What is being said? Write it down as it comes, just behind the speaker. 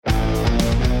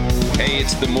Hey,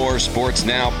 it's the More Sports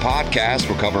Now podcast.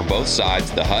 We're covering both sides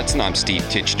of the Hudson. I'm Steve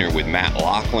Titchener with Matt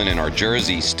Laughlin in our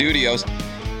Jersey studios.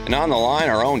 And on the line,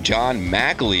 our own John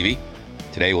McAlevey.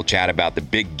 Today we'll chat about the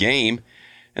big game.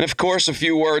 And, of course, a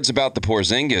few words about the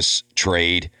Porzingas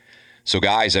trade. So,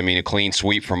 guys, a clean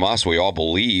sweep from us. We all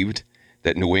believed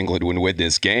that New England would win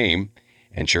this game.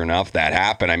 And sure enough, that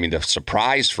happened. The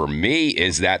surprise for me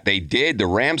is that they did. The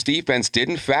Rams defense did,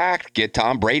 in fact, get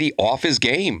Tom Brady off his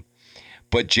game.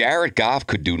 But Jared Goff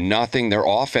could do nothing. Their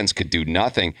offense could do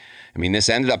nothing. This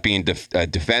ended up being a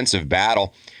defensive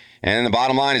battle. And the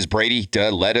bottom line is Brady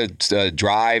led a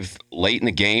drive late in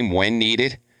the game when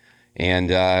needed. And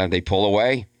they pull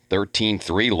away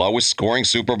 13-3, lowest scoring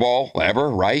Super Bowl ever,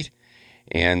 right?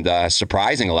 And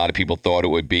surprising, a lot of people thought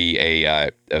it would be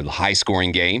a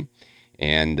high-scoring game.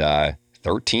 And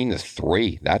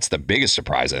 13-3, that's the biggest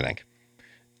surprise, I think.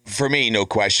 For me, no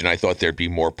question. I thought there'd be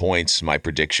more points. My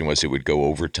prediction was it would go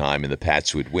overtime and the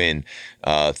Pats would win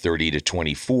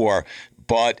 30-24.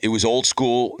 But it was old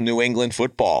school New England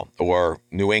football, or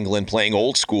New England playing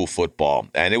old school football.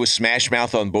 And it was smash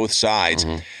mouth on both sides.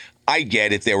 Mm-hmm. I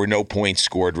get it. There were no points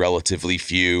scored, relatively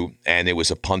few, and it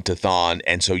was a punt-a-thon.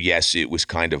 And so, yes, it was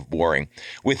kind of boring.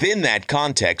 Within that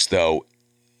context, though,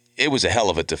 it was a hell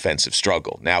of a defensive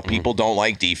struggle. Now, people don't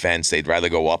like defense. They'd rather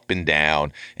go up and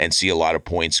down and see a lot of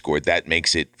points scored. That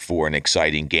makes it for an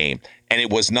exciting game. And it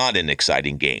was not an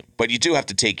exciting game. But you do have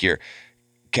to take your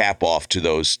cap off to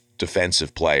those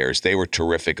defensive players. They were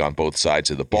terrific on both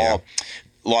sides of the ball. Yeah.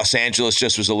 Los Angeles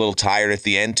just was a little tired at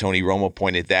the end. Tony Romo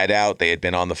pointed that out. They had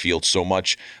been on the field so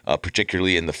much,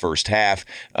 particularly in the first half,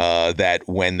 that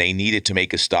when they needed to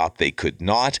make a stop, they could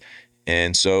not.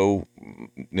 And so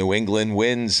New England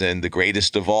wins, and the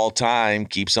greatest of all time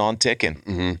keeps on ticking.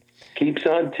 Mm-hmm. Keeps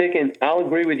on ticking. I'll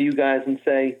agree with you guys and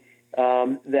say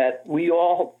that we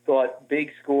all thought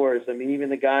big scores. Even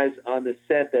the guys on the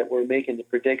set that were making the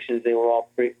predictions, they were all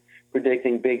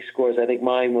predicting big scores. I think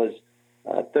mine was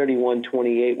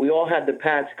 31-28. We all had the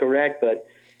Pats correct, but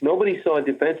nobody saw a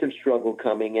defensive struggle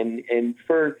coming. And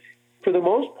for the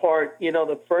most part,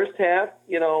 the first half,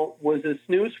 was a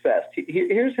snooze fest.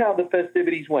 Here's how the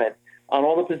festivities went on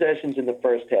all the possessions in the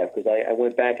first half, because I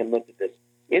went back and looked at this.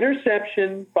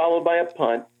 Interception followed by a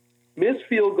punt, missed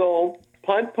field goal,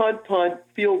 punt,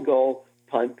 field goal,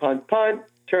 punt,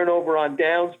 turnover on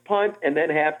downs, punt, and then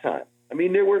halftime.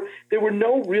 There were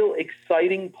no real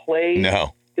exciting plays.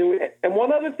 No. And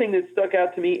one other thing that stuck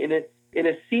out to me in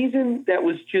a season that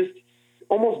was just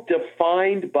almost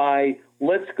defined by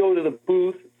let's go to the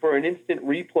booth for an instant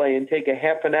replay and take a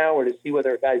half an hour to see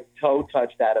whether a guy's toe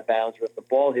touched out of bounds or if the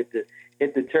ball hit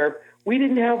the turf. We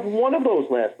didn't have one of those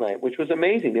last night, which was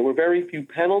amazing. There were very few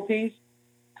penalties.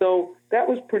 So that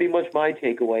was pretty much my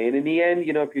takeaway. And in the end,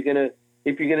 if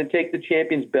you're gonna take the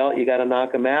champion's belt, you got to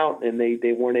knock them out, and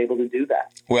they weren't able to do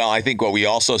that. Well, I think what we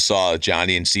also saw,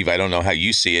 Johnny and Steve, I don't know how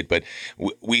you see it, but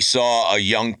we saw a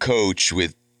young coach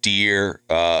with deer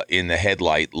in the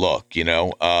headlight look,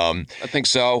 I think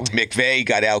so. McVay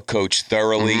got out-coached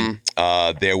thoroughly.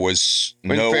 Mm-hmm. There was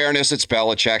In fairness, it's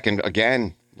Belichick, and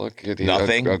again, look at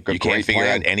nothing. You can't figure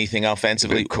out anything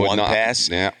offensively. One pass.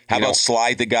 Yeah. How about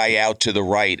slide the guy out to the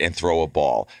right and throw a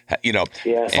ball?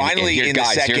 Finally, and in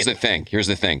guys, the second. Here's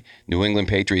the thing. New England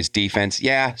Patriots defense.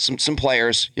 Yeah, some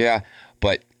players. Yeah,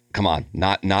 but come on,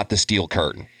 not the steel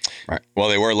curtain. Right. Well,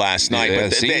 they were last night. They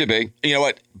but seem to be. You know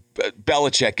what?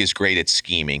 Belichick is great at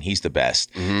scheming. He's the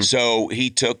best. Mm-hmm. So he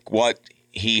took what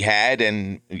he had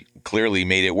and clearly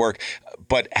made it work.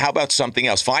 But how about something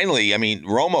else? Finally,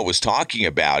 Romo was talking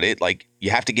about it. Like,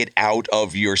 you have to get out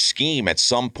of your scheme at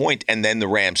some point. And then the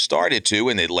Rams started to,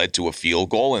 and it led to a field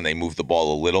goal, and they moved the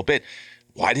ball a little bit.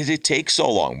 Why did it take so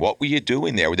long? What were you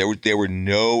doing there? There were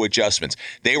no adjustments.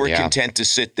 They were content to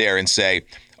sit there and say,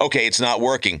 okay, it's not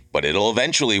working, but it'll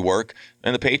eventually work.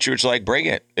 And the Patriots are like, bring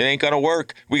it. It ain't going to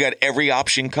work. We got every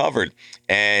option covered.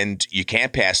 And you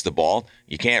can't pass the ball.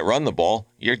 You can't run the ball.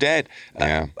 You're dead.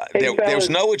 Yeah. There's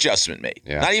no adjustment made.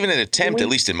 Yeah. Not even an attempt, at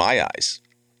least in my eyes.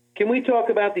 Can we talk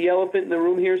about the elephant in the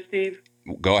room here, Steve?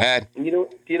 Go ahead. Do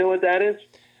you know what that is?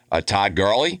 Todd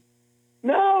Gurley?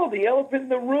 No, the elephant in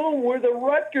the room were the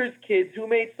Rutgers kids who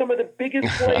made some of the biggest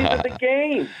plays of the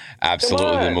game.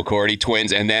 Absolutely, the McCourty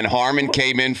twins. And then Harmon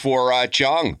came in for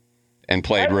Chung and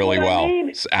played really well.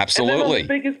 Absolutely. And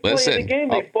then on the biggest play of the game,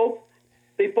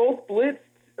 they both blitzed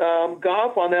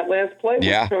Goff on that last play,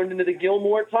 which turned into the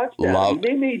Gilmore touchdown.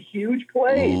 They made huge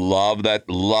plays. Love that.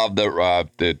 Love the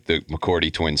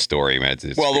McCourty twin story, man.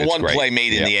 The one great. Play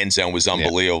made in the end zone was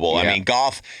unbelievable. Yeah.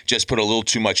 Goff just put a little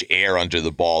too much air under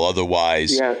the ball.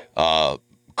 Otherwise,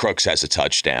 Crooks has a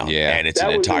touchdown, and it's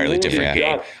That an was a entirely movie different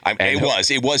game.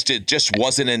 shot. It just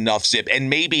wasn't enough zip, and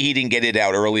maybe he didn't get it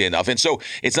out early enough. And so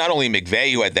it's not only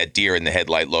McVay who had that deer in the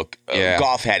headlight look.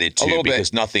 Goff had it too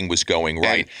because nothing was going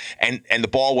right, and the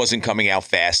ball wasn't coming out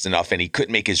fast enough, and he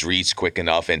couldn't make his reads quick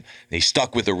enough, and he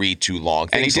stuck with the read too long.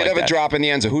 And he did have a drop in the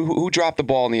end zone. Who dropped the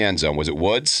ball in the end zone? Was it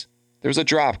Woods? There was a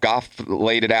drop. Goff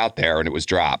laid it out there, and it was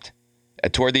dropped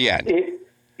toward the end.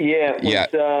 I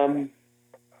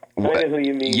know who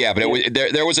you mean. Yeah, but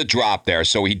there was a drop there.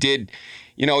 So he did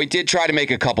try to make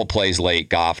a couple plays late,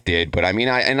 Goff did. But, I mean,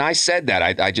 I said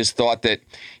that. I just thought that,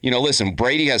 listen,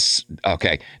 Brady has,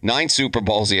 9 Super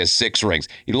Bowls. He has 6 rings.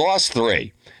 He lost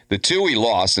 3. The 2 he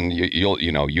lost, and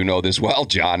you know this well,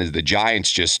 John, is the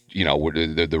Giants just,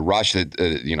 the rush that,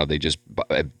 they just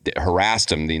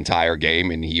harassed him the entire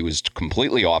game, and he was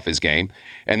completely off his game.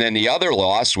 And then the other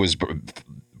loss was,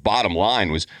 bottom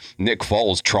line, was Nick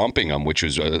Foles trumping him, which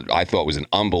was, I thought was an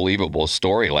unbelievable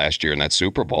story last year in that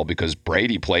Super Bowl because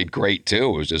Brady played great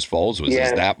too. It was just Foles was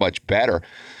just that much better.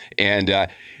 And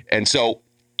so,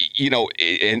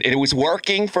 and it was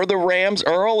working for the Rams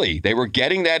early. They were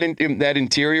getting that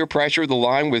interior pressure of the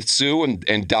line with Sue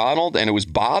and Donald, and it was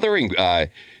bothering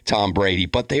Tom Brady.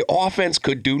 But the offense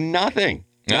could do nothing.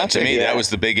 To me, that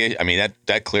was the big. I mean,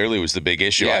 that clearly was the big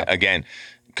issue. Yeah. Again,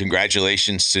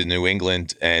 congratulations to New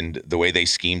England and the way they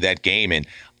schemed that game. And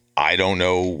I don't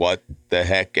know what the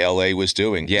heck LA was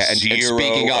doing. Yeah, and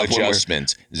speaking of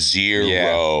adjustments, zero.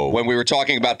 Yeah. When we were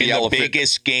talking about the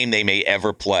biggest game they may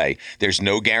ever play, there's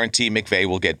no guarantee McVay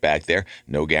will get back there.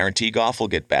 No guarantee Goff will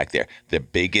get back there. The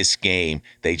biggest game,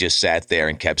 they just sat there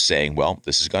and kept saying, well,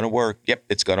 this is going to work. Yep,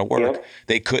 it's going to work. Yep.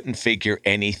 They couldn't figure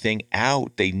anything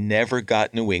out. They never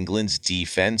got New England's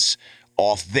defense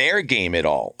off their game at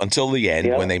all until the end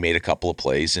when they made a couple of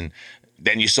plays. And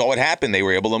then you saw what happened. They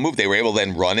were able to move. They were able to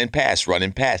then run and pass.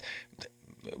 It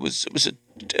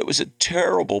was a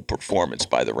terrible performance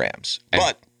by the Rams,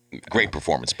 but great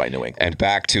performance by New England. And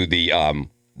back to the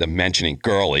mentioning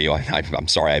Gurley. I'm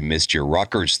sorry I missed your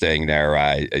Rutgers thing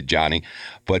there, Johnny,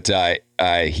 but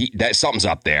something's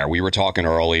up there. We were talking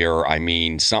earlier. I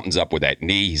mean, something's up with that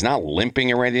knee. He's not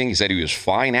limping or anything. He said he was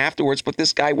fine afterwards, but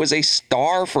this guy was a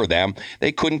star for them.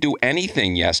 They couldn't do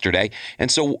anything yesterday.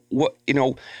 And so,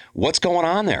 what's going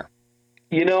on there?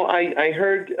 I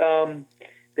heard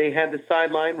they had the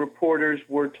sideline reporters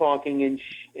were talking,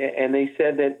 and they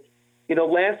said that,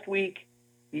 last week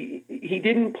he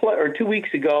didn't play, or 2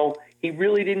 weeks ago, he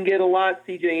really didn't get a lot.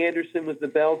 C.J. Anderson was the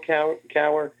bell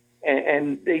cower,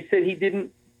 and they said he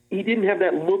didn't have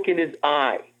that look in his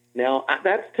eye. Now,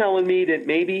 that's telling me that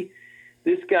maybe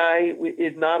this guy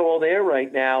is not all there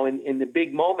right now in the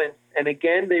big moments. And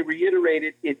again, they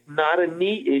reiterated it's not a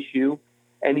knee issue,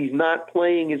 and he's not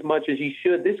playing as much as he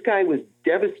should. This guy was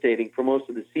devastating for most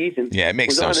of the season. Yeah, it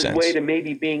makes no sense. Was on his way to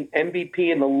maybe being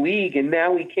MVP in the league, and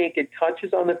now he can't get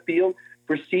touches on the field.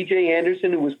 For C.J.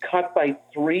 Anderson, who was cut by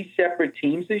 3 separate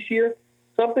teams this year,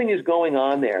 something is going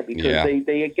on there because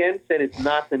they again said it's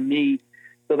not the knee.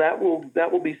 So that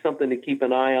will be something to keep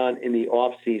an eye on in the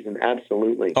offseason,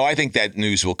 absolutely. Oh, I think that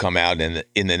news will come out in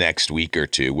the next week or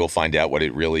two. We'll find out what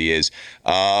it really is.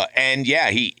 And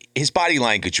his body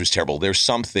language was terrible. There's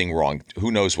something wrong.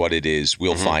 Who knows what it is?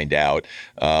 We'll find out.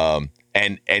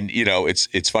 And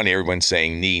it's funny. Everyone's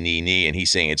saying knee, and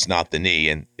he's saying it's not the knee,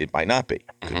 and it might not be.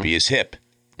 Could be his hip.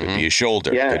 Could be his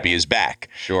sholdder. Could be his back.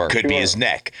 Could be his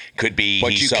neck. Could be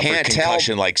he suffered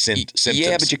concussion-like symptoms.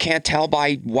 Yeah, but you can't tell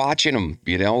by watching him.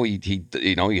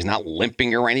 He's not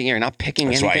limping or anything. You're not picking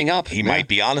anything up. He might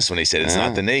be honest when he said it's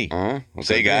not the knee.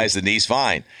 Say, guys, the knee's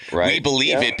fine. Right. We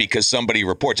believe it because somebody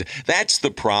reports it. That's the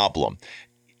problem.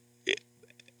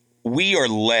 We are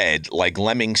led like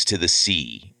lemmings to the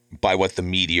sea by what the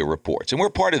media reports. And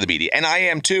we're part of the media. And I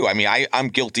am too. I mean, I'm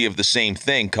guilty of the same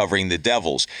thing covering the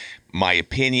Devils. My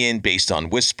opinion, based on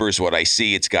whispers, what I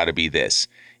see, it's got to be this.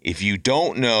 If you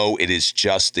don't know, it is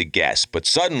just a guess. But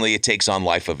suddenly it takes on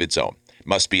life of its own.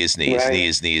 Must be his knee,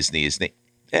 his knee.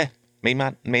 May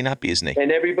not be his knee.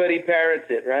 And everybody parrots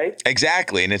it, right?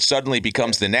 Exactly. And it suddenly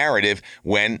becomes the narrative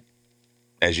when,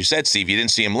 as you said, Steve, you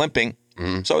didn't see him limping.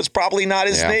 So it's probably not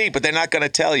his knee, but they're not going to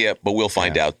tell you. But we'll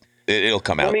find out. It'll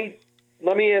come out.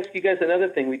 Let me ask you guys another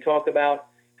thing. We talk about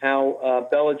how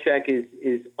Belichick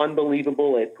is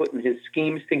unbelievable at putting his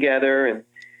schemes together,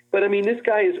 but I mean, this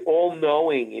guy is all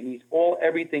knowing, and he's all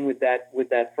everything with that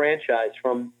franchise,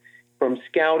 from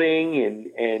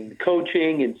scouting and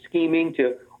coaching and scheming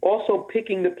to also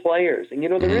picking the players. And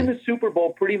they're in the Super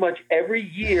Bowl pretty much every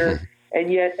year,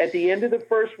 and yet at the end of the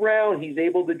first round, he's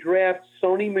able to draft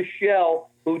Sony Michel,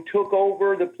 who took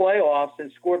over the playoffs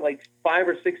and scored like 5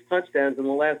 or 6 touchdowns in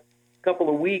the last couple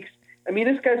of weeks. I mean,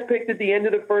 this guy's picked at the end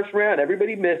of the first round.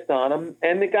 Everybody missed on him,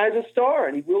 and the guy's a star,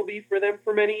 and he will be for them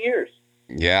for many years.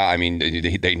 Yeah, I mean,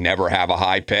 they never have a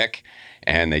high pick,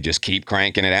 and they just keep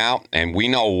cranking it out, and we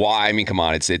know why. I mean, come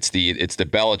on, it's the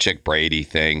Belichick Brady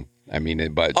thing. I mean,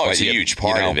 it's a huge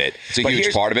part of it. It's a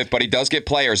huge part of it, but he does get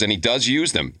players, and he does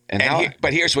use them.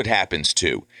 But here's what happens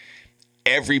too: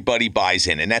 everybody buys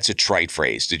in, and that's a trite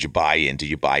phrase. Did you buy in? Did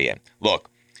you buy in? Look,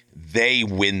 they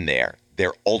win there.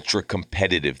 They're ultra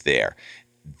competitive there.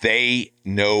 They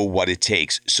know what it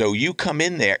takes. So you come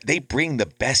in there, they bring the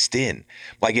best in.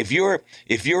 Like if you're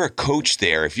a coach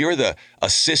there, if you're the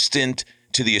assistant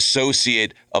to the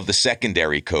associate of the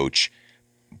secondary coach,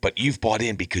 but you've bought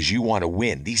in because you want to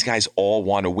win. These guys all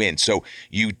want to win. So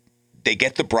they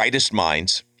get the brightest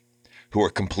minds who are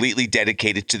completely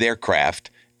dedicated to their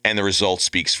craft, and the result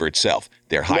speaks for itself.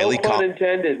 They're highly no pun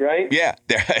intended, right? Yeah,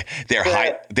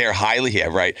 they're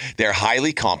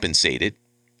highly compensated.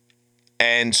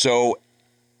 And so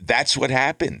that's what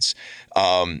happens.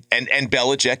 And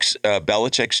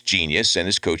Belichick's genius and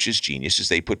his coach's genius is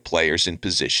they put players in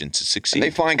position to succeed.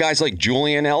 And they find guys like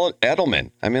Julian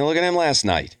Edelman. I mean, look at him last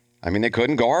night. I mean, they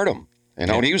couldn't guard him. You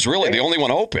know, and he was really the only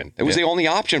one open. It was the only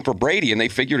option for Brady, and they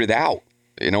figured it out.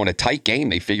 You know, in a tight game,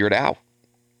 they figured it out.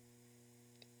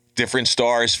 Different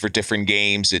stars for different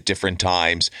games at different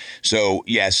times. So,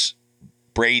 yes,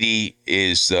 Brady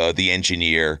is the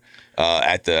engineer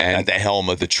at the helm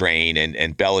of the train,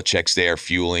 and Belichick's there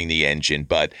fueling the engine.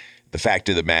 But the fact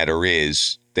of the matter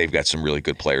is they've got some really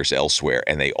good players elsewhere,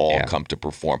 and they all come to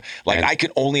perform. Like, I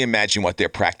can only imagine what their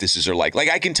practices are like. Like,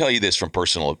 I can tell you this from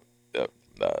personal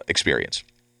experience.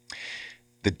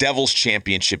 The Devils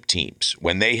championship teams,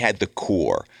 when they had the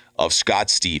core of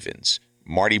Scott Stevens,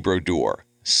 Marty Brodeur,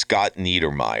 Scott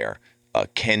Niedermeyer,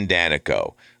 Ken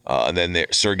Danico, and then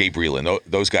Sergei Brylin.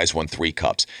 Those guys won 3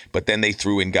 cups. But then they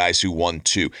threw in guys who won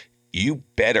 2. You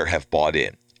better have bought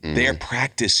in. Mm-hmm. Their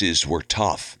practices were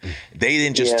tough. They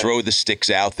didn't just throw the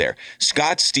sticks out there.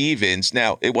 Scott Stevens,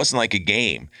 now, it wasn't like a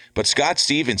game, but Scott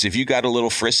Stevens, if you got a little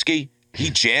frisky, he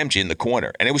jammed you in the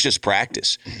corner, and it was just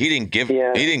practice. He didn't give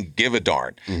a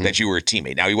darn that you were a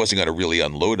teammate. Now, he wasn't going to really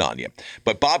unload on you.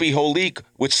 But Bobby Holik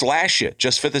would slash you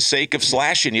just for the sake of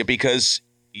slashing you because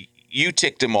you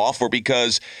ticked him off or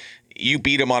because you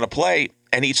beat him on a play,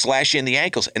 and he'd slash you in the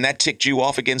ankles, and that ticked you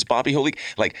off against Bobby Holik.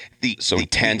 Like the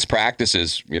tense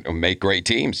practices, make great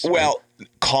teams. Well,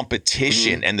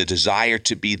 competition and the desire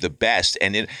to be the best,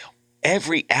 and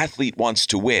every athlete wants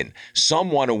to win.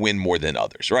 Some want to win more than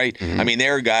others, right? I mean,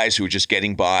 there are guys who are just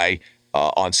getting by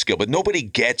on skill, but nobody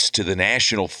gets to the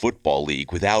National Football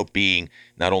League without being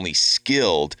not only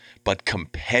skilled, but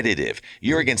competitive.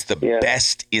 You're against the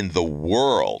best in the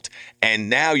world.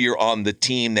 And now you're on the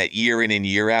team that year in and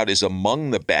year out is among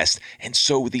the best. And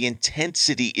so the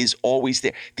intensity is always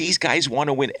there. These guys want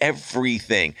to win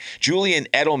everything. Julian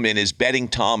Edelman is betting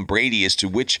Tom Brady as to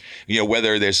which,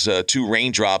 whether there's 2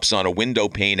 raindrops on a window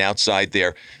pane outside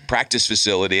their practice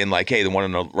facility and like, hey, the one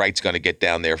on the right's going to get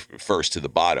down there first to the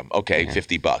bottom. Okay,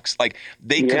 $50. Like,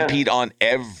 they compete on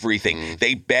everything.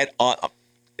 They bet on,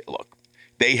 look,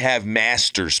 they have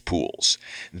Masters pools.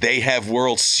 They have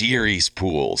World Series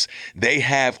pools. They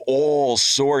have all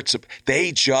sorts of,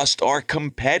 they just are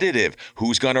competitive.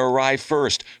 Who's going to arrive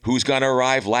first? Who's going to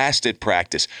arrive last at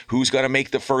practice? Who's going to make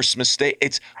the first mistake?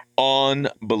 It's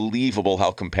unbelievable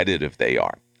how competitive they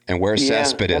are. And where's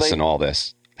Cespedes in all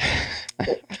this?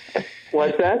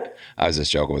 What's that? I was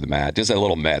just joking with Matt. Just a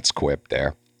little Mets quip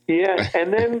there. Yeah,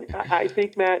 and then I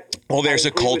think, Matt... Well, there's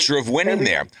a culture of winning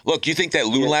there. Look, you think that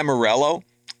Lou Lamoriello,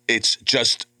 it's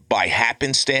just by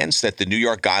happenstance that the New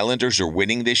York Islanders are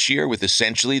winning this year with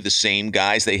essentially the same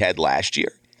guys they had last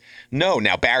year? No.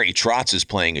 Now, Barry Trotz is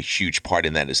playing a huge part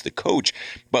in that as the coach,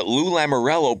 but Lou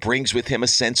Lamoriello brings with him a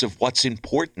sense of what's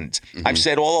important. I've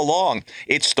said all along,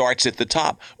 it starts at the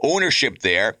top. Ownership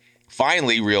there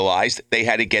finally realized they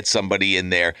had to get somebody in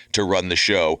there to run the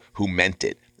show who meant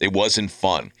it. It wasn't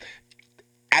fun.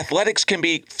 Athletics can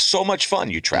be so much fun.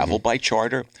 You travel by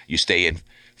charter, you stay in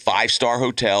 5-star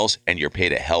hotels, and you're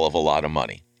paid a hell of a lot of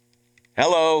money.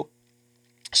 Hello,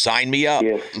 sign me up.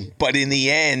 Yes. But in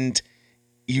the end,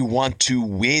 you want to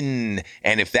win.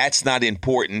 And if that's not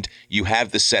important, you have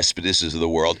the Cespedes of the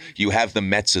world, you have the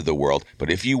Mets of the world.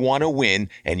 But if you want to win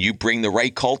and you bring the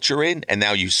right culture in, and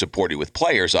now you support it with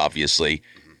players, obviously,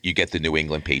 you get the New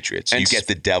England Patriots. And you get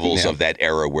the Devils of that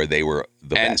era where they were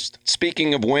the best.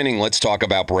 Speaking of winning, let's talk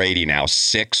about Brady now.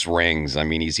 6 rings. I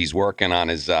mean, he's working on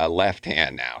his left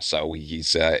hand now. So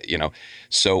he's,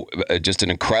 just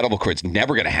an incredible career. It's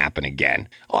never going to happen again.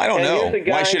 Oh, I don't know.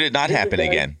 Why should it not happen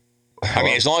again? I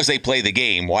mean, as long as they play the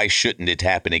game, why shouldn't it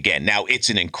happen again? Now,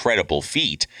 it's an incredible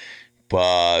feat,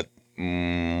 but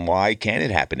why can't it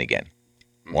happen again?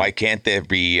 Why can't there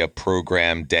be a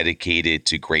program dedicated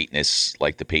to greatness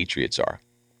like the Patriots are?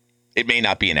 It may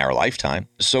not be in our lifetime.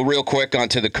 So real quick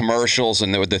onto the commercials,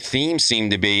 and the theme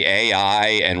seemed to be AI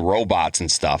and robots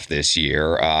and stuff this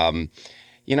year.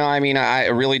 I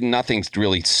really nothing's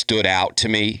really stood out to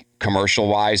me commercial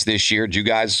wise this year. Do you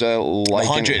guys like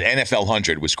 100 NFL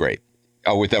 100 was great.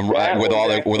 Oh, with them with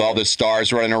all the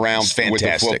stars running around with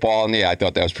the football, and I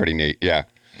thought that was pretty neat. Yeah.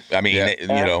 I mean,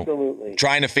 Absolutely.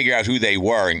 Trying to figure out who they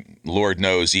were, and Lord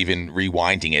knows, even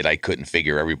rewinding it, I couldn't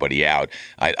figure everybody out.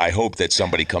 I hope that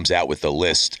somebody comes out with a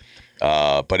list,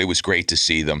 but it was great to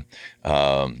see them.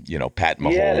 Pat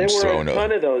Mahomes there were throwing a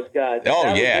ton of those guys.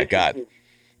 Oh, yeah, God.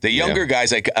 The younger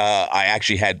guys, I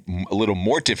actually had a little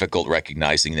more difficult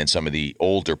recognizing than some of the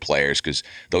older players because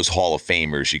those Hall of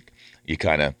Famers, you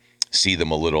kind of see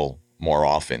them a little more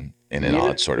often in an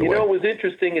odd sort of way. What was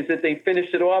interesting is that they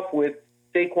finished it off with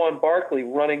Saquon Barkley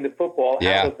running the football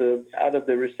out of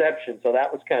the reception, so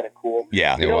that was kind of cool.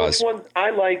 Yeah, it was. One I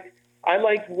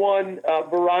liked one.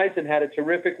 Verizon had a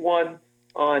terrific one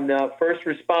on first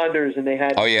responders, and they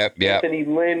had Anthony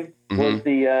Lynn was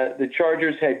the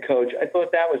Chargers head coach. I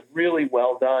thought that was really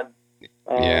well done.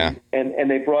 And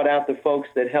they brought out the folks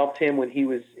that helped him when he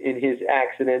was in his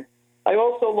accident. I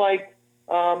also liked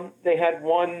they had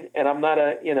one, and I'm not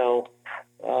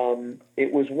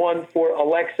it was one for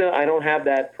Alexa. I don't have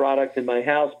that product in my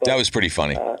house. But, that was pretty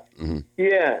funny.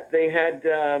 Yeah, they had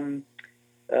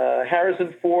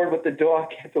Harrison Ford with the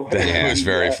dog. It was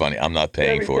very funny. I'm not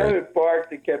paying for it. Every time it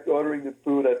barked, it kept ordering the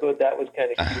food. I thought that was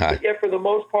kind of cute. But yeah, for the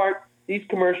most part, these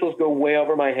commercials go way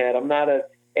over my head. I'm not an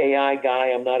AI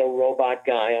guy. I'm not a robot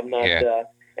guy. I'm not.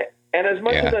 And as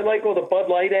much as I like all the Bud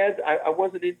Light ads, I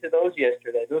wasn't into those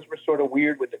yesterday. Those were sort of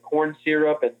weird with the corn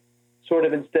syrup and sort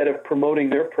of instead of promoting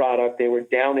their product, they were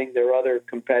downing their other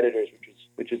competitors,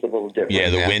 which is a little different. Yeah,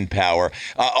 the wind power.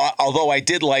 Although I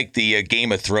did like the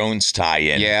Game of Thrones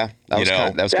tie-in. Yeah, that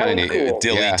was kind of neat. Cool.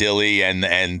 Dilly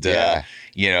and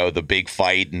the big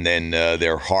fight, and then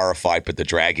they're horrified, but the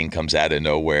dragon comes out of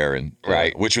nowhere, and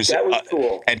which was that was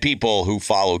cool. And people who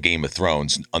follow Game of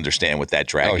Thrones understand what that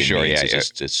dragon means. It's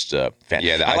just fantastic.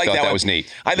 Yeah, I thought that was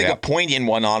neat. I think a poignant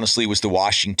one, honestly, was the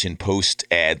Washington Post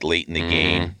ad late in the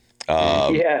game.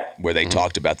 Where they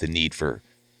talked about the need for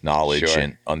knowledge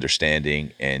and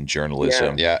understanding and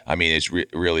journalism. Yeah. I mean, it's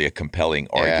really a compelling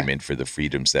argument for the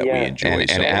freedoms that we enjoy.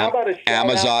 And how about a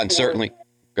Amazon certainly.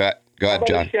 Go ahead,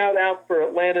 John. A shout out for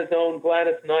Atlanta's own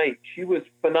Gladys Knight. She was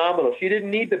phenomenal. She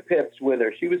didn't need the pips with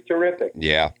her. She was terrific.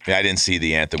 Yeah, I didn't see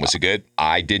the anthem. Was it good?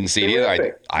 I didn't see it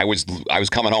either. I was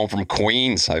coming home from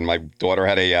Queens, and my daughter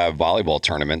had a volleyball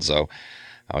tournament, so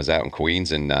I was out in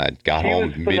Queens and got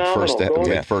home mid first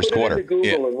quarter. Into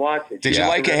Google and watch it. Did you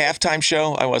like a halftime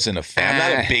show? I wasn't a fan.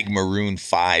 I'm not a big Maroon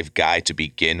 5 guy to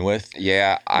begin with.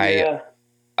 I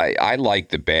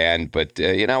liked the band, but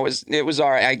it was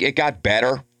all right. It got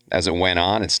better as it went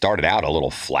on. It started out a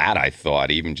little flat, I thought.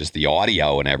 Even just the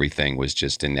audio and everything was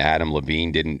just. And Adam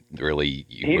Levine didn't really.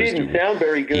 He didn't sound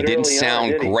very good. He didn't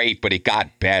sound great, but it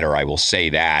got better. I will say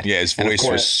that. Yeah, his voice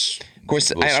was. Of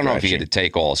course, I don't know if he had to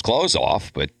take all his clothes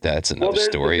off, but that's another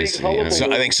story. So I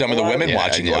think some of the women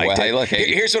watching liked it.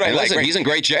 Here's what I like. He's in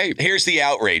great shape. Here's the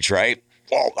outrage, right?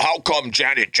 Well, how come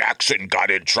Janet Jackson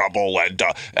got in trouble? And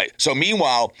so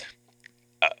meanwhile,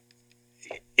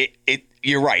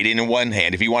 you're right. In one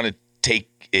hand, if you want to take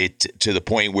it to the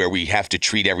point where we have to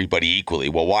treat everybody equally,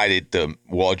 well, why did the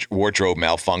wardrobe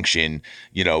malfunction,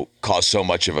 cause so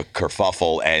much of a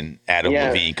kerfuffle, and Adam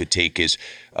Levine could take his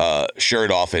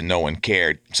shirt off and no one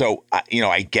cared? So,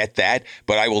 I get that,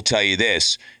 but I will tell you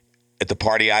this: at the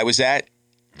party I was at,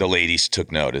 the ladies took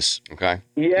notice. Okay.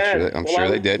 Yeah, I'm sure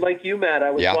they did. Like you, Matt,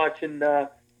 I was watching,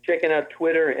 checking out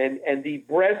Twitter, and the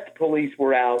breast police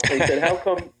were out. They said, "How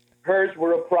come hers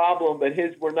were a problem, but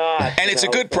his were not?" And it's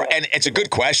a good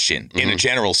question in a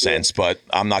general sense, but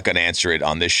I'm not going to answer it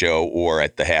on this show or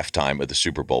at the halftime of the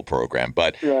Super Bowl program.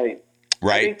 But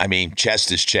right, I mean,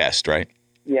 chest is chest, right?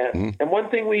 Yeah, and one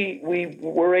thing we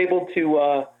were able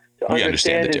to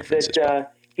understand the is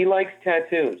that he likes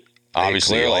tattoos.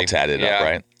 Obviously, you're all tatted up,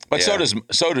 right? But so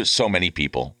does so many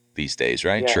people these days,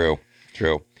 right? Yeah.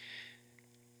 True.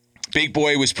 Big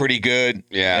Boy was pretty good.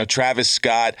 Yeah. Travis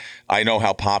Scott, I know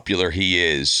how popular he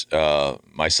is.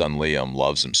 My son Liam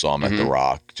loves him, saw him at The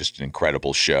Rock. Just an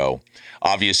incredible show.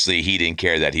 Obviously, he didn't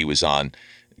care that he was on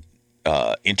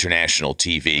international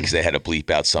TV because they had to bleep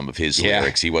out some of his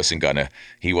lyrics. He wasn't gonna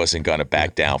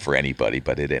back down for anybody,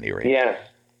 but at any rate. Yeah.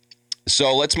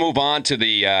 So let's move on to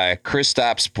the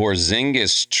Kristaps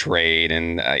Porzingas trade.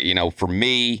 And, for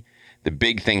me, the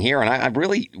big thing here, and I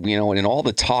really, in all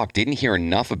the talk, didn't hear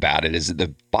enough about it. Is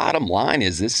the bottom line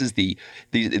is this is the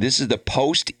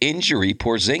post-injury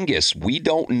Porzingas. We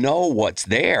don't know what's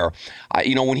there.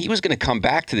 When he was going to come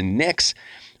back to the Knicks,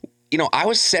 I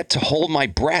was set to hold my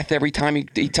breath every time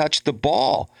he touched the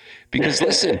ball, because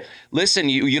listen,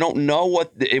 you don't know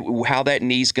how that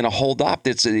knee's going to hold up.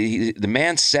 The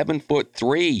man's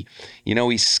 7'3".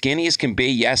 He's skinny as can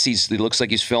be. Yes, he looks like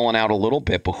he's filling out a little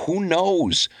bit, but who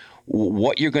knows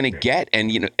what you're going to get?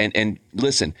 And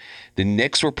listen, the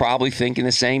Knicks were probably thinking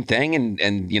the same thing,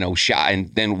 and shot,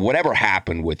 and then whatever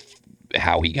happened with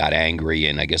how he got angry,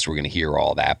 and I guess we're going to hear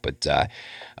all that, but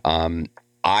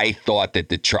I thought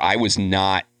that I was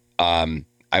not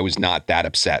that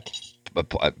upset.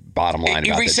 Bottom line, it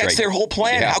resets their whole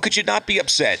plan. Yeah. How could you not be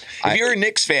upset? If you're a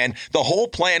Knicks fan, the whole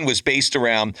plan was based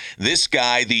around this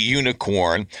guy, the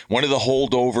unicorn, one of the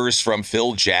holdovers from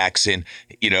Phil Jackson.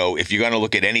 If you're going to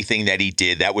look at anything that he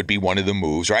did, that would be one of the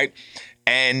moves, right?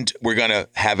 And we're going to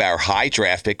have our high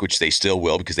draft pick, which they still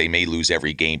will, because they may lose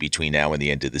every game between now and the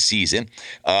end of the season.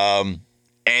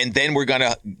 And then we're going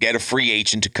to get a free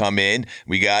agent to come in.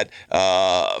 We got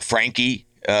Frankie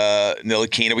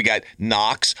Ntilikina. We got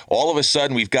Knox. All of a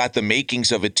sudden, we've got the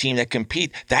makings of a team that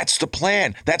compete. That's the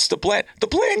plan. The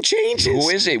plan changes. Who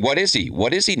is he? What is he?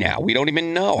 What is he now? We don't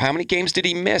even know. How many games did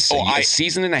he miss? A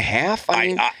season and a half?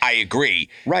 I agree.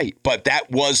 Right. But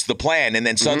that was the plan. And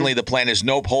then suddenly the plan is,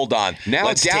 nope, hold on.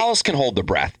 Now Dallas can hold their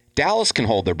breath. Dallas can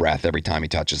hold their breath every time he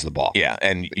touches the ball. Yeah,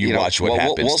 and you watch what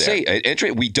happens we'll there.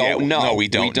 See. We don't know. No, we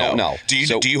don't know.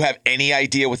 Do you have any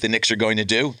idea what the Knicks are going to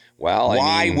do? Well,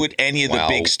 why would any of the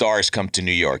big stars come to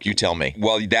New York? You tell me.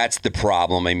 Well, that's the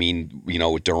problem.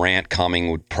 Durant coming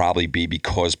would probably be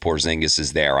because Porzingis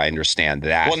is there. I understand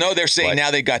that. Well, no, they're saying now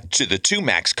they got the 2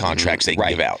 max contracts they can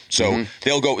give out. So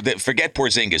they'll go. Forget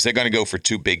Porzingis. They're going to go for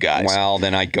 2 big guys. Well,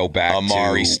 then I go back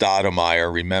Amari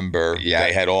Stoudemire. Remember,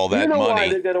 they had all that money. Why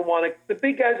they're going to want to? The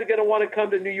big guys are going to want to come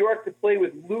to New York to play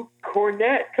with Luke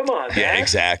Cornett. Come on, man. Yeah,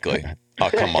 exactly. Oh,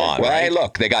 come on. Well, right? hey,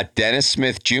 look, they got Dennis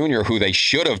Smith Jr., who they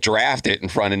should have drafted in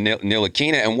front of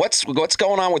Ntilikina. And what's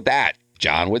going on with that,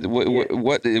 John?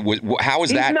 How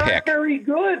is that pick? He's not very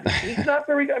good. He's not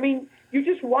very good. You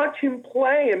just watch him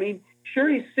play. Sure,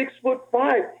 he's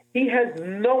 6'5". He has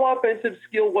no offensive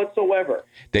skill whatsoever.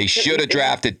 They should have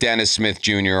drafted Dennis Smith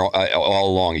Jr.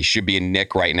 All along. He should be a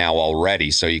Knick right now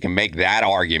already, so you can make that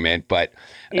argument. But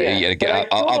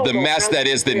of the mess that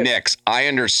is the Knicks, I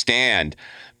understand.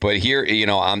 But here,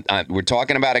 we're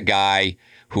talking about a guy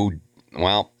who,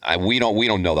 we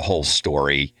don't know the whole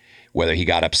story, whether he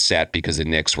got upset because the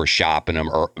Knicks were shopping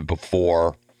him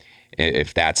before,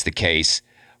 if that's the case.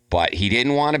 But he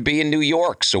didn't want to be in New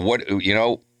York. So what,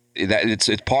 it's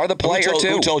part of the player too.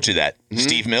 Who told you that?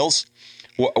 Steve Mills?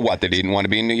 What, they didn't want to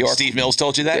be in New York? Steve Mills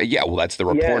told you that? Yeah, well, that's the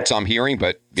reports I'm hearing.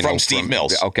 But from Steve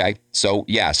Mills. Okay. So,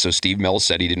 so Steve Mills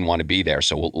said he didn't want to be there.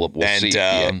 So we'll see.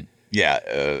 I'm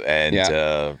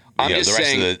just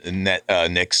saying, rest of the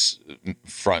Knicks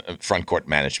front court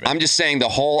management. I'm just saying the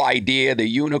whole idea, the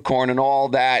unicorn and all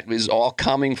that is all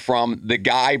coming from the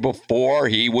guy before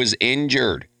he was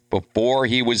injured.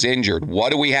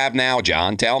 What do we have now,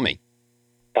 John? Tell me.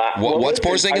 What's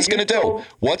Porzingis going to do?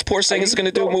 What's Porzingis going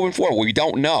to do moving forward? We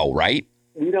don't know, right?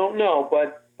 We don't know,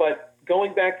 but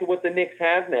going back to what the Knicks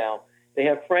have now, they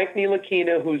have Frank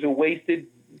Ntilikina, who's a wasted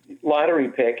lottery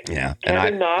pick. Yeah,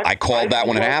 Kevin Knox, I called that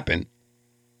when it happened.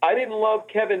 I didn't love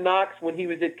Kevin Knox when he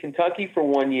was at Kentucky for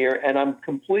 1 year, and I'm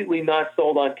completely not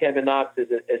sold on Kevin Knox as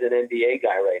an NBA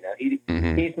guy right now.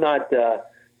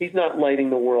 He's not lighting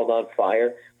the world on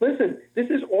fire. Listen, this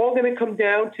is all going to come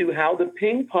down to how the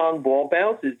ping pong ball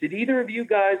bounces. Did either of you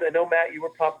guys, I know, Matt, you were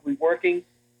probably working,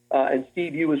 and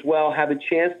Steve, you as well, have a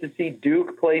chance to see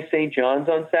Duke play St. John's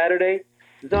on Saturday?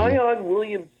 Zion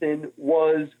Williamson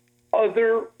was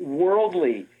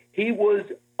otherworldly. He was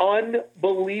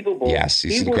unbelievable. Yes,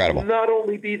 he's incredible. He will not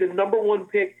only be the number 1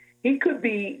 pick,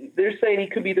 they're saying he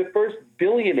could be the first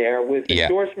billionaire with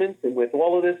endorsements and with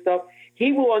all of this stuff.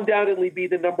 He will undoubtedly be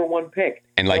the number 1 pick.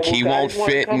 And he won't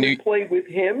fit and play with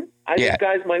him. I think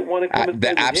guys might want to come and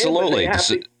play absolutely.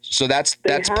 with him. So that's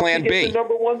plan B. The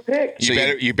number 1 pick. So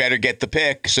you better get the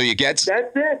pick. So you get.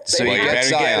 That's it. So you get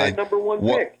Zion. Number 1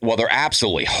 pick. Well, they're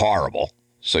absolutely horrible.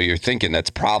 So you're thinking that's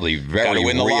probably very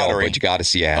win the real, lottery. But you got to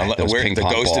see those ping pong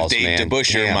balls, the ghost of Dave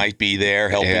DeBusschere might be there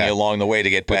helping you along the way to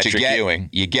get Patrick Ewing.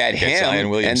 You get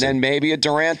him, and then maybe a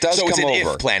Durant does come over. So it's an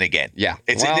if plan again. Yeah.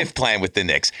 It's an if plan with the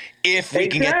Knicks. If we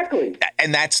can get,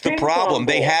 and that's the ping problem.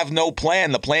 They have no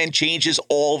plan. The plan changes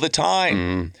all the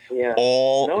time. Yeah.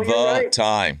 All the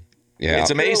time. Yeah.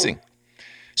 It's amazing.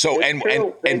 So It's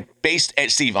true. and based,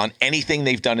 Steve, on anything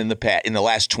they've done in the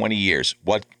last 20 years,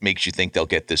 what makes you think they'll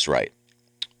get this right?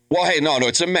 Well, hey, no,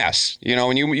 it's a mess.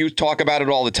 And you talk about it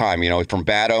all the time, from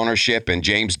bad ownership and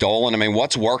James Dolan. I mean,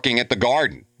 what's working at the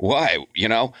Garden? Why?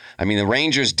 I mean, the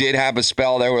Rangers did have a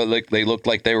spell. They looked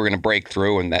like they were going to break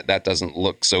through, and that doesn't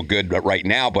look so good right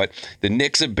now. But the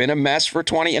Knicks have been a mess for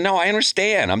 20. And no, I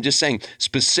understand. I'm just saying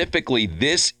specifically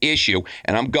this issue,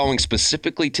 and I'm going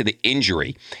specifically to the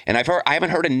injury. And I haven't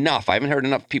heard enough. I haven't heard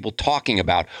enough people talking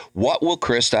about what will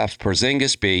Kristaps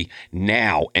Porzingas be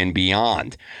now and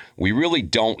beyond. We really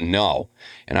don't know.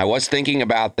 And I was thinking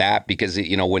about that because,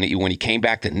 when he came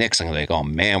back to Knicks, I'm like, oh,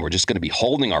 man, we're just going to be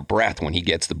holding our breath when he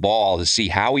gets the ball to see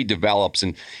how he develops.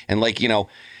 And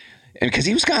because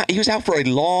he was out for a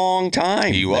long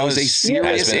time. That was a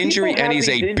serious injury, and he's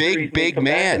a big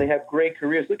man. And they have great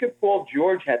careers. Look at Paul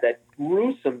George, had that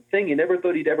gruesome thing. You never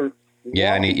thought he'd ever.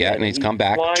 And he's come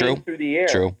back. True. Through the air.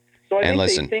 True. So I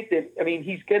think that,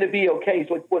 he's going to be okay. He's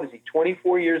like, what is he,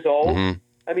 24 years old? Mm-hmm.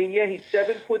 He's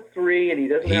 7'3", and he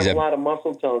doesn't have a lot of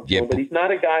muscle tone to him, but he's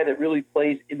not a guy that really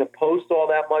plays in the post all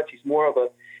that much. He's more of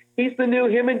he's the new,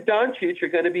 him and Doncic are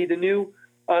going to be the new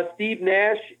Steve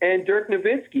Nash and Dirk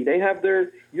Nowitzki. They have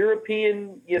their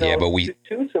European,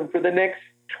 twosome for the next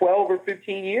 12 or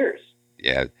 15 years.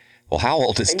 Yeah. Well, how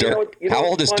old is Dirk? How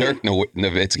old is Dirk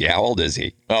Nowitzki? How old is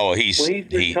he? Oh, he's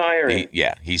retiring.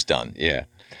 He's done. Yeah.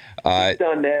 He's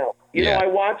done now.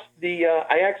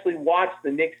 I actually watched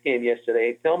the Knicks game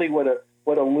yesterday. Tell me what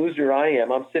a loser I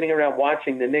am. I'm sitting around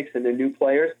watching the Knicks and their new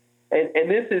players,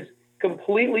 and this is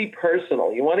completely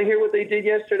personal. You want to hear what they did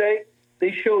yesterday?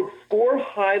 They showed 4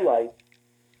 highlights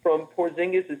from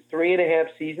Porzingis' 3.5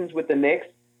 seasons with the Knicks.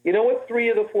 You know what 3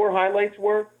 of the 4 highlights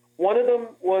were? One of them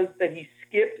was that he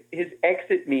skipped his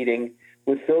exit meeting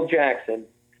with Phil Jackson.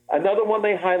 Another one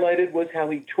they highlighted was how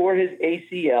he tore his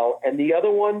ACL, and the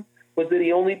other one was that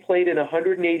he only played in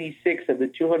 186 of the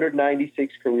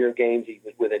 296 career games he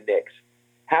was with the Knicks.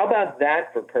 How about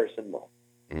that for personal?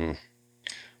 Mm.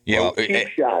 Yeah, cheap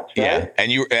shots, right?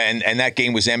 Yeah, and that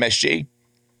game was MSG.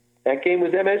 That game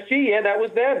was MSG. Yeah, that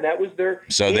was them. That was their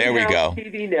there we go.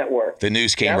 TV network. The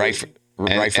news came right from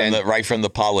the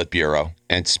Politburo.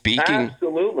 And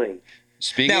absolutely.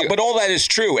 Now, but all that is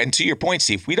true, and to your point,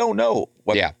 Steve, we don't know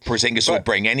what Porzingis will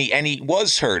bring, and he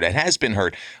was hurt and has been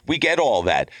hurt. We get all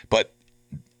that, but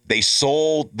they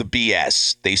sold the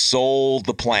BS, they sold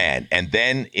the plan, and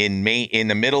then in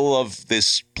the middle of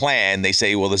this plan, they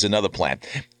say, "Well, there's another plan."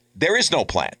 There is no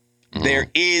plan. Mm-hmm. There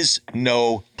is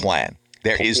no plan.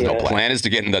 There is no plan. The plan is to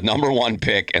get in the number 1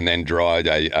 pick and then draw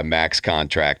a max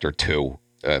contract or 2.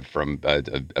 From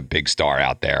a big star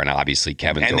out there, and obviously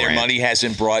Kevin Durant. And their money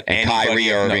hasn't brought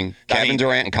Kyrie Irving. Kevin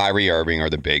Durant and Kyrie Irving are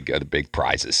the big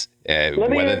prizes.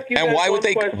 Why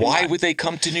would they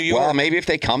come to New York? Well, maybe if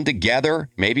they come together,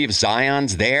 maybe if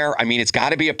Zion's there. I mean, it's got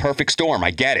to be a perfect storm.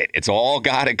 I get it. It's all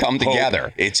got to come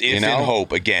together. It's if and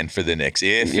hope again for the Knicks.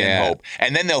 If and hope,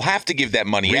 and then they'll have to give that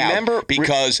money out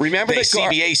because the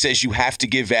CBA says you have to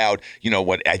give out.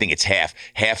 What I think it's half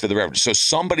of the revenue. So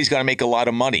somebody's got to make a lot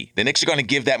of money. The Knicks are going to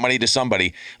give that money to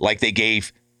somebody, like they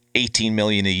gave $18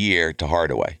 million a year to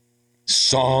Hardaway.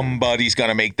 Somebody's going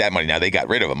to make that money. Now they got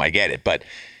rid of him. I get it, but.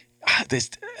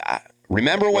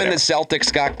 Remember when the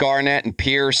Celtics got Garnett and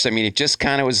Pierce? I mean, it just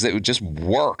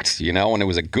worked, and it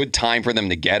was a good time for them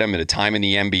to get him at a time in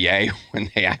the NBA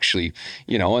when they actually,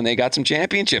 and they got some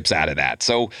championships out of that.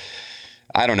 So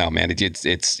I don't know, man. If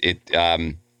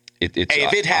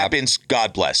it happens,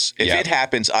 God bless. If it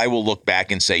happens, I will look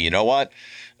back and say, you know what?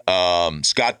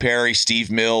 Scott Perry, Steve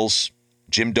Mills,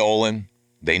 Jim Dolan,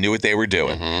 they knew what they were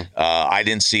doing. Mm-hmm. I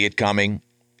didn't see it coming.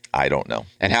 I don't know.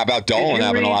 And how about Dolan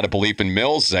having a lot of belief in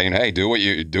Mills, saying, "Hey, do what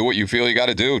you feel you got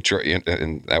to do,"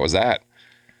 and that was that.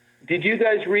 Did you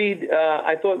guys read?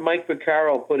 I thought Mike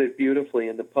Vaccaro put it beautifully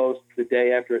in the Post the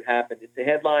day after it happened. The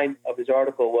headline of his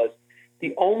article was,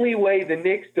 "The only way the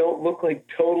Knicks don't look like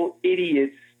total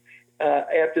idiots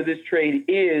after this trade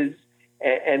is,"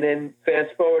 and then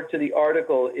fast forward to the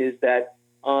article, is that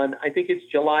on, I think it's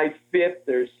July 5th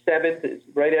or 7th,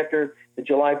 right after the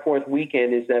July 4th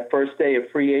weekend, is that first day of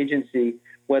free agency,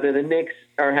 whether the Knicks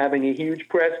are having a huge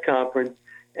press conference,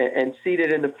 and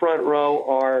seated in the front row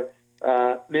are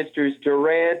Mr.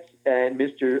 Durant and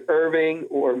Mr. Irving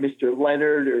or Mr.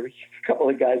 Leonard or a couple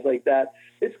of guys like that.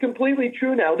 It's completely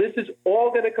true now. This is all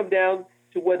going to come down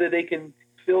to whether they can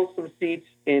fill some seats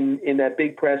in that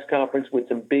big press conference with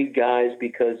some big guys,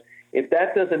 because if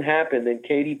that doesn't happen, then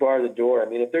Katie bar the door. I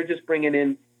mean, if they're just bringing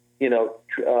in,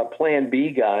 Plan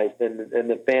B guys, then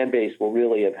the fan base will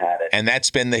really have had it. And that's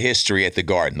been the history at the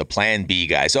Garden, the Plan B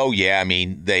guys. Oh, yeah, I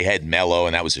mean, they had Melo,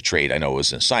 and that was a trade. I know it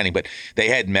was a signing, but they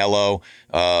had Melo,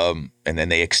 and then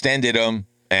they extended him.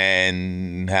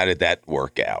 And how did that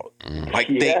work out? Like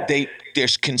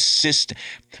there's consistent.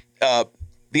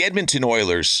 The Edmonton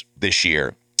Oilers this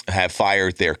year have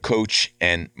fired their coach,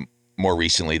 and more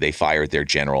recently they fired their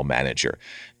general manager.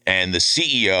 And the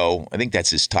CEO, I think that's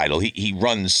his title. He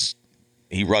runs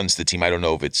the team. I don't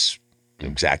know if it's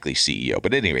exactly CEO,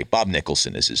 but at any rate, Bob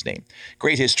Nicholson is his name.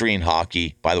 Great history in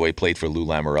hockey. By the way, played for Lou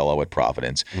Lamoriello at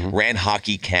Providence. Ran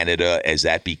Hockey Canada as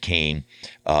that became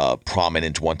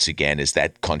prominent once again, as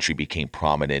that country became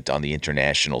prominent on the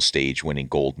international stage, winning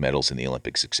gold medals in the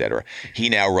Olympics, etc. He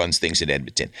now runs things in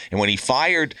Edmonton. And when he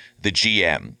fired the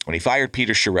GM, when he fired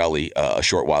Peter Chiarelli a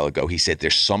short while ago, he said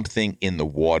there's something in the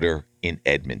water in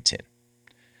Edmonton.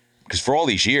 Because for all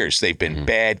these years, they've been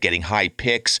bad, getting high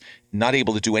picks, not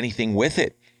able to do anything with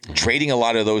it, trading a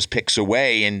lot of those picks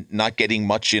away and not getting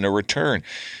much in a return.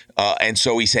 And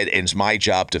so he said, it's my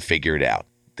job to figure it out.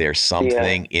 There's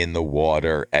something in the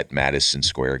water at Madison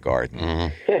Square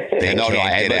Garden. They can't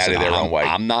get out of their own way.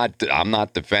 I'm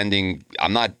not defending.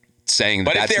 I'm not saying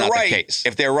but that's not the case.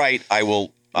 If they're right, I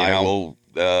will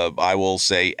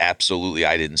say absolutely.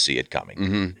 I didn't see it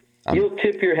coming. You'll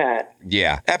tip your hat.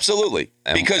 Yeah, absolutely.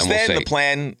 Because then the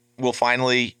plan will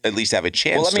finally at least have a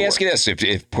chance. Well, let me ask you this: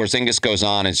 if Porzingas goes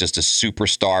on as just a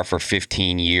superstar for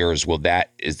 15 years, that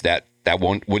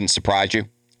wouldn't surprise you?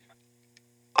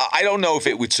 I don't know if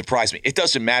it would surprise me. It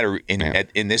doesn't matter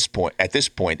at this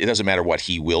point. It doesn't matter what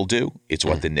he will do. It's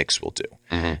what the Knicks will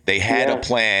do. They had a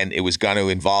plan. It was going to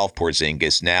involve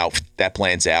Porzingas. Now that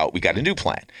plan's out. We got a new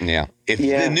plan. Yeah. If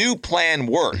the new plan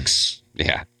works,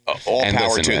 all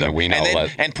power to them.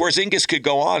 And Porzingas could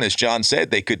go on, as John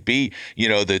said. They could be,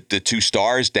 the two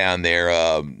stars down there,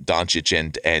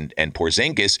 Doncic and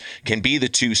Porzingas can be the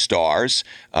two stars.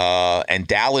 And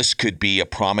Dallas could be a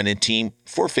prominent team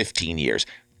for 15 years.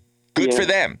 Good for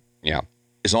them. Yeah.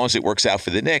 As long as it works out for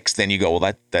the Knicks, then you go,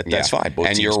 well, that's fine. Both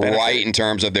and you're right in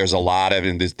terms of there's a lot of,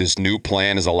 and this new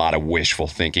plan is a lot of wishful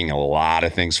thinking, a lot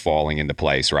of things falling into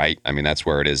place, right? I mean, that's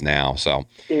where it is now. So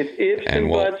if ifs and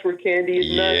buts were candy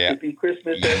and nuts, it'd be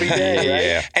Christmas every day, right?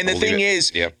 Yeah. And the thing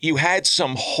is, you had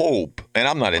some hope, and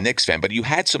I'm not a Knicks fan, but you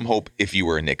had some hope if you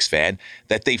were a Knicks fan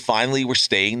that they finally were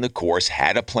staying the course,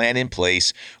 had a plan in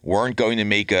place, weren't going to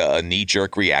make a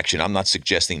knee-jerk reaction. I'm not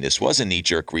suggesting this was a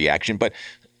knee-jerk reaction, but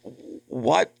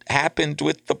what happened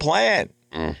with the plan?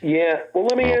 Yeah. Well,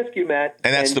 let me ask you, Matt.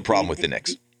 And that's the problem with the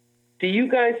Knicks. Do you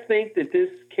guys think that this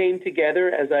came together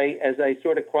as I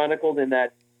sort of chronicled in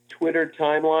that Twitter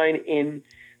timeline in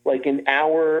like an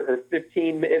hour or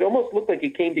 15 minutes? It almost looked like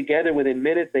it came together within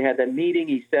minutes. They had that meeting.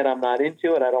 He said, I'm not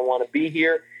into it. I don't want to be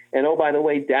here. And oh, by the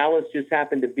way, Dallas just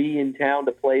happened to be in town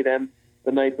to play them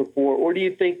the night before. Or do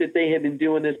you think that they had been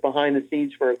doing this behind the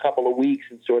scenes for a couple of weeks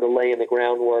and sort of laying the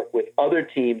groundwork with other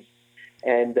teams?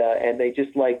 And they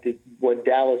just liked what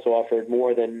Dallas offered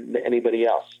more than anybody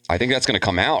else. I think that's going to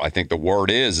come out. I think the word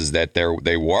is that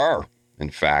they were, in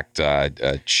fact,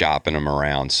 shopping him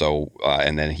around. So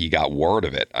and then he got word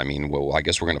of it. I mean, well, I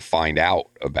guess we're going to find out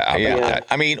about that.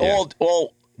 I mean,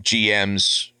 all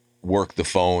GMs work the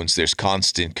phones. There's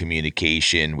constant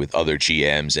communication with other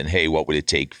GMs. And hey, what would it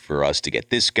take for us to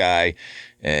get this guy?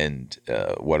 And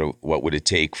what would it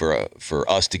take for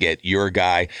us to get your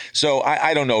guy? So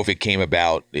I don't know if it came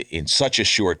about in such a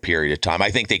short period of time. I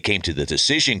think they came to the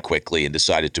decision quickly and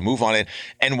decided to move on it.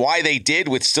 And why they did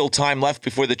with still time left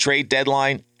before the trade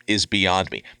deadline is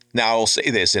beyond me. Now, I'll say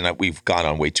this, and we've gone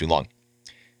on way too long.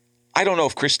 I don't know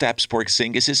if Kristaps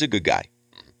Porzingis is a good guy.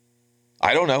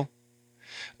 I don't know.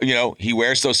 He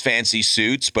wears those fancy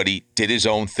suits, but he did his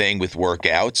own thing with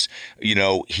workouts.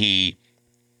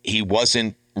 He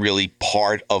wasn't really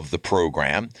part of the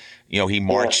program. He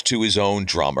marched to his own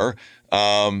drummer.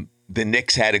 The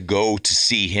Knicks had to go to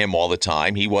see him all the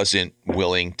time. He wasn't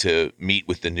willing to meet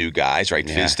with the new guys, right?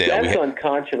 Yeah. Fizdale. That's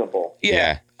unconscionable.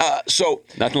 Yeah. So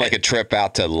nothing like a trip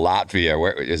out to Latvia.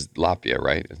 Where is Latvia,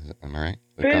 right? Am I right?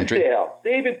 Fizdale.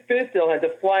 David Fizdale had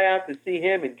to fly out to see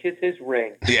him and kiss his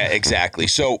ring. Yeah, exactly.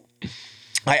 So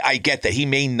I get that he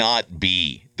may not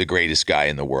be the greatest guy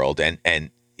in the world, and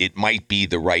it might be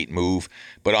the right move,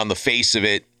 but on the face of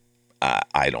it,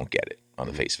 I don't get it. On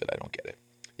the face of it, I don't get it.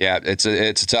 Yeah, it's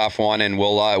a tough one, and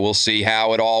we'll see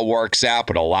how it all works out.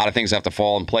 But a lot of things have to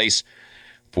fall in place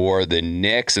for the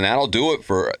Knicks, and that'll do it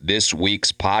for this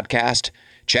week's podcast.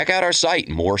 check out our site,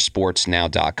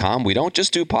 moresportsnow.com. We don't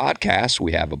just do podcasts.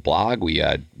 We have a blog. We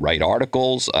write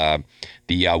articles.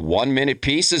 The 1 minute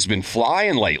piece has been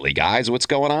flying lately, guys. What's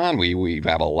going on? We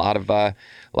have a lot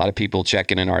of people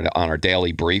checking in on our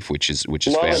daily brief, which is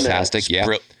fantastic. Yeah.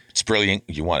 It's brilliant.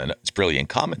 It's brilliant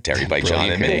commentary by John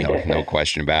and me. No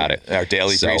question about it. Our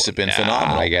daily briefs have been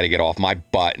phenomenal. I got to get off my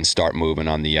butt and start moving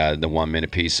on the 1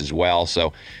 minute piece as well.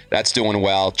 So that's doing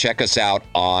well. Check us out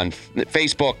on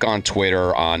Facebook, on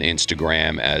Twitter, on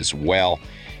Instagram as well.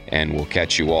 And we'll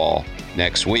catch you all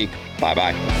next week.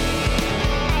 Bye-bye.